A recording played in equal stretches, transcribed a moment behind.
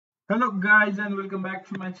Hello guys and welcome back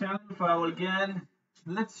to my channel Firewall again.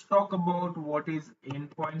 Let's talk about what is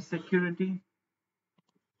endpoint security.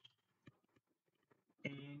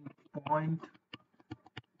 Endpoint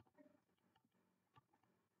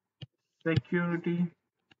security.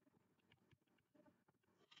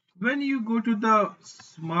 When you go to the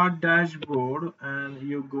smart dashboard and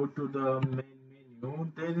you go to the main menu,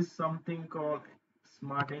 there is something called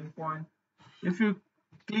smart endpoint. If you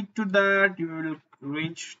click to that, you will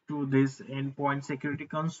reach to this endpoint security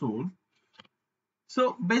console.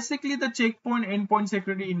 So basically the checkpoint endpoint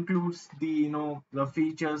security includes the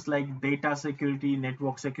features like data security,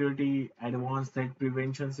 network security, advanced threat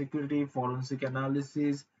prevention security, forensic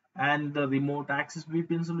analysis, and the remote access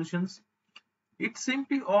VPN solutions. It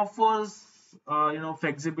simply offers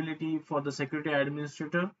flexibility for the security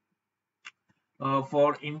administrator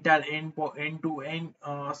for entire end-to-end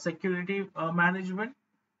security management,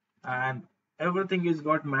 and everything is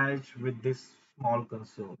got managed with this small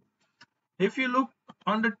console. If you look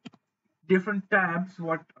on the different tabs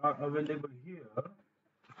what are available here,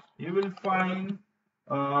 you will find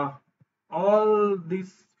uh, all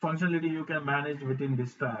this functionality you can manage within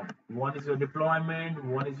this tab. One is your deployment,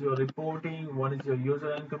 one is your reporting, one is your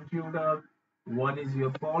user and computer, one is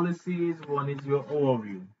your policies, one is your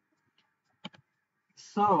overview.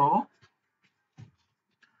 So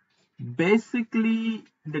basically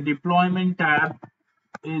the deployment tab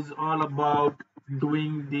is all about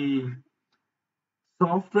doing the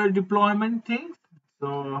software deployment things.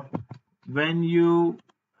 So when you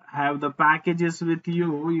have the packages with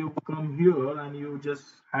you, you come here and you just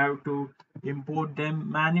have to import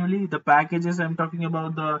them manually. The packages I'm talking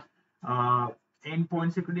about, the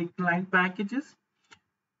endpoint security client packages.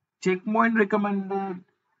 Checkpoint recommended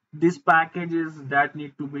these packages that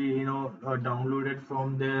need to be downloaded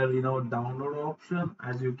from their download option,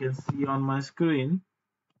 as you can see on my screen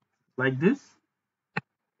like this.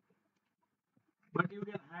 But you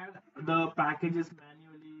can add the packages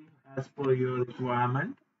manually as per your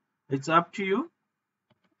requirement. It's up to you.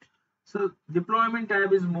 So deployment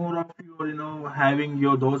tab is more of your having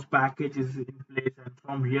your those packages in place, and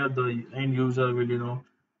from here the end user will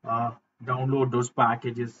uh, download those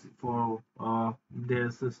packages for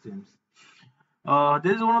their systems.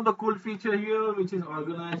 There is one of the cool feature here, which is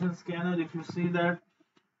organization scanner. If you see that,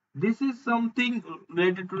 this is something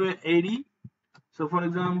related to the AD. So for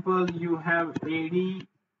example, you have AD,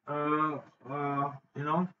 uh, uh, you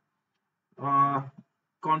know, uh,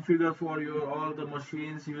 configure for your all the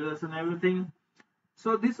machines, users, and everything.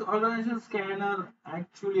 So this organization scanner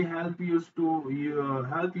actually help you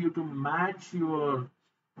to match your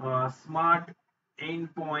smart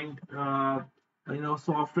endpoint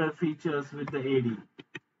software features with the AD.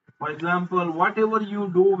 For example, whatever you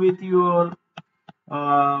do with your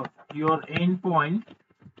endpoint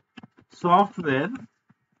software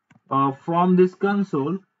from this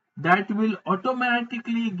console, that will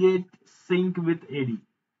automatically get sync with AD.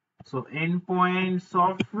 So endpoint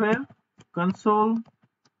software console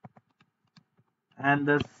and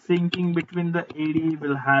the syncing between the AD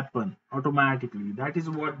will happen automatically. That is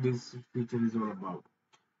what this feature is all about.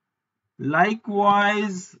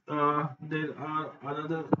 Likewise, there are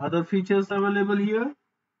other features available here.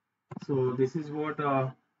 So this is what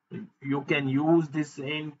you can use this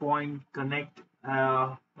endpoint connect.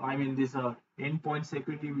 I mean this endpoint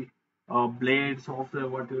security blade software,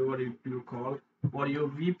 whatever you call, for your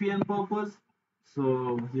VPN purpose.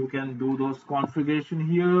 So you can do those configuration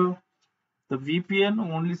here. The VPN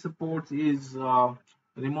only supports is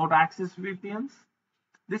remote access VPNs.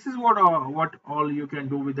 This is what all you can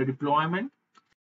do with the deployment.